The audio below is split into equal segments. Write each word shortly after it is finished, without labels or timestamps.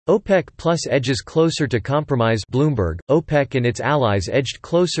OPEC Plus edges closer to compromise. Bloomberg, OPEC and its allies edged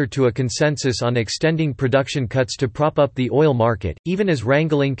closer to a consensus on extending production cuts to prop up the oil market, even as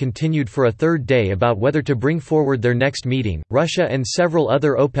wrangling continued for a third day about whether to bring forward their next meeting. Russia and several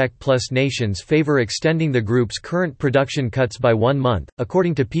other OPEC Plus nations favor extending the group's current production cuts by 1 month,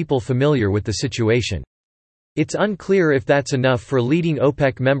 according to people familiar with the situation. It's unclear if that's enough for leading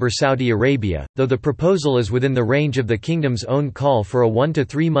OPEC member Saudi Arabia, though the proposal is within the range of the kingdom's own call for a 1 to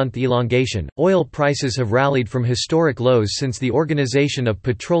 3 month elongation. Oil prices have rallied from historic lows since the Organization of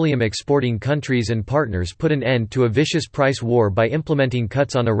Petroleum Exporting Countries and Partners put an end to a vicious price war by implementing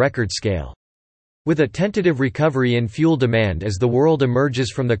cuts on a record scale. With a tentative recovery in fuel demand as the world emerges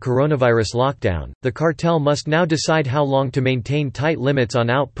from the coronavirus lockdown, the cartel must now decide how long to maintain tight limits on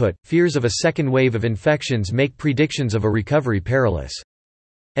output. Fears of a second wave of infections make predictions of a recovery perilous.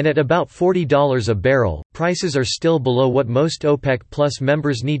 And at about $40 a barrel, prices are still below what most OPEC Plus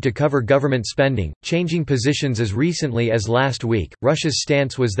members need to cover government spending, changing positions as recently as last week. Russia's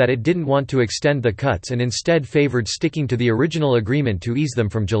stance was that it didn't want to extend the cuts and instead favored sticking to the original agreement to ease them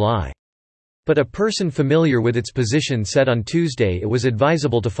from July. But a person familiar with its position said on Tuesday it was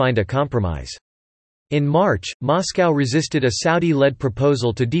advisable to find a compromise. In March, Moscow resisted a Saudi-led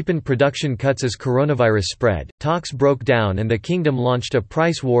proposal to deepen production cuts as coronavirus spread. Talks broke down and the kingdom launched a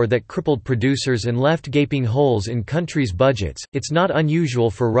price war that crippled producers and left gaping holes in countries' budgets. It's not unusual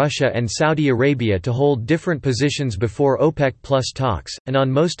for Russia and Saudi Arabia to hold different positions before OPEC Plus talks, and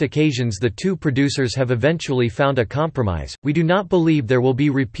on most occasions the two producers have eventually found a compromise. We do not believe there will be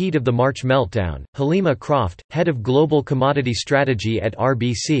repeat of the March meltdown, Halima Croft, head of global commodity strategy at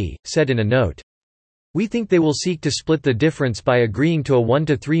RBC, said in a note. We think they will seek to split the difference by agreeing to a 1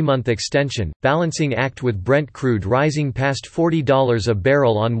 to 3 month extension, balancing act with Brent crude rising past $40 a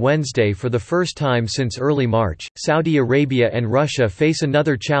barrel on Wednesday for the first time since early March. Saudi Arabia and Russia face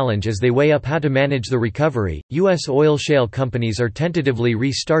another challenge as they weigh up how to manage the recovery. U.S. oil shale companies are tentatively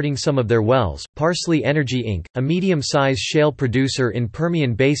restarting some of their wells. Parsley Energy Inc., a medium-sized shale producer in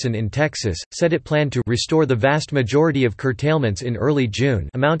Permian Basin in Texas, said it planned to restore the vast majority of curtailments in early June,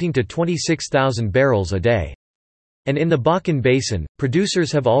 amounting to 26,000 barrels a day. And in the Bakken Basin,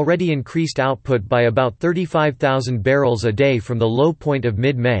 producers have already increased output by about 35,000 barrels a day from the low point of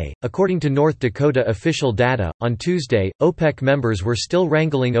mid-May, according to North Dakota official data. On Tuesday, OPEC members were still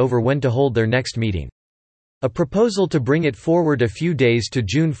wrangling over when to hold their next meeting. A proposal to bring it forward a few days to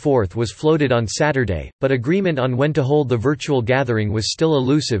June 4 was floated on Saturday, but agreement on when to hold the virtual gathering was still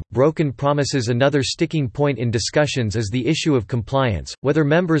elusive. Broken promises. Another sticking point in discussions is the issue of compliance, whether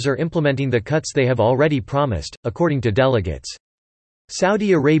members are implementing the cuts they have already promised, according to delegates.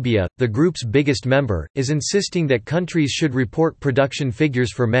 Saudi Arabia, the group's biggest member, is insisting that countries should report production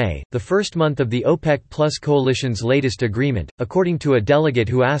figures for May, the first month of the OPEC Plus coalition's latest agreement, according to a delegate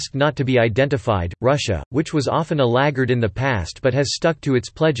who asked not to be identified. Russia, which was often a laggard in the past but has stuck to its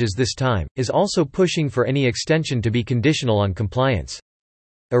pledges this time, is also pushing for any extension to be conditional on compliance.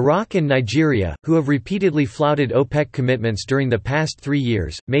 Iraq and Nigeria, who have repeatedly flouted OPEC commitments during the past 3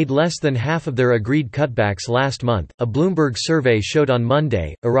 years, made less than half of their agreed cutbacks last month. A Bloomberg survey showed on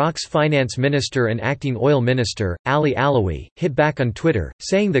Monday, Iraq's finance minister and acting oil minister, Ali Alawi, hit back on Twitter,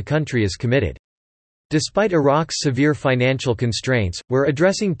 saying the country is committed. Despite Iraq's severe financial constraints, we're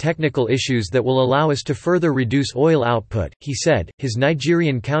addressing technical issues that will allow us to further reduce oil output, he said. His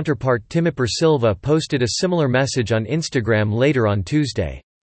Nigerian counterpart Timipur Silva posted a similar message on Instagram later on Tuesday.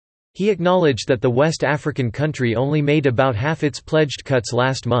 He acknowledged that the West African country only made about half its pledged cuts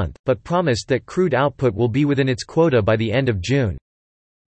last month, but promised that crude output will be within its quota by the end of June.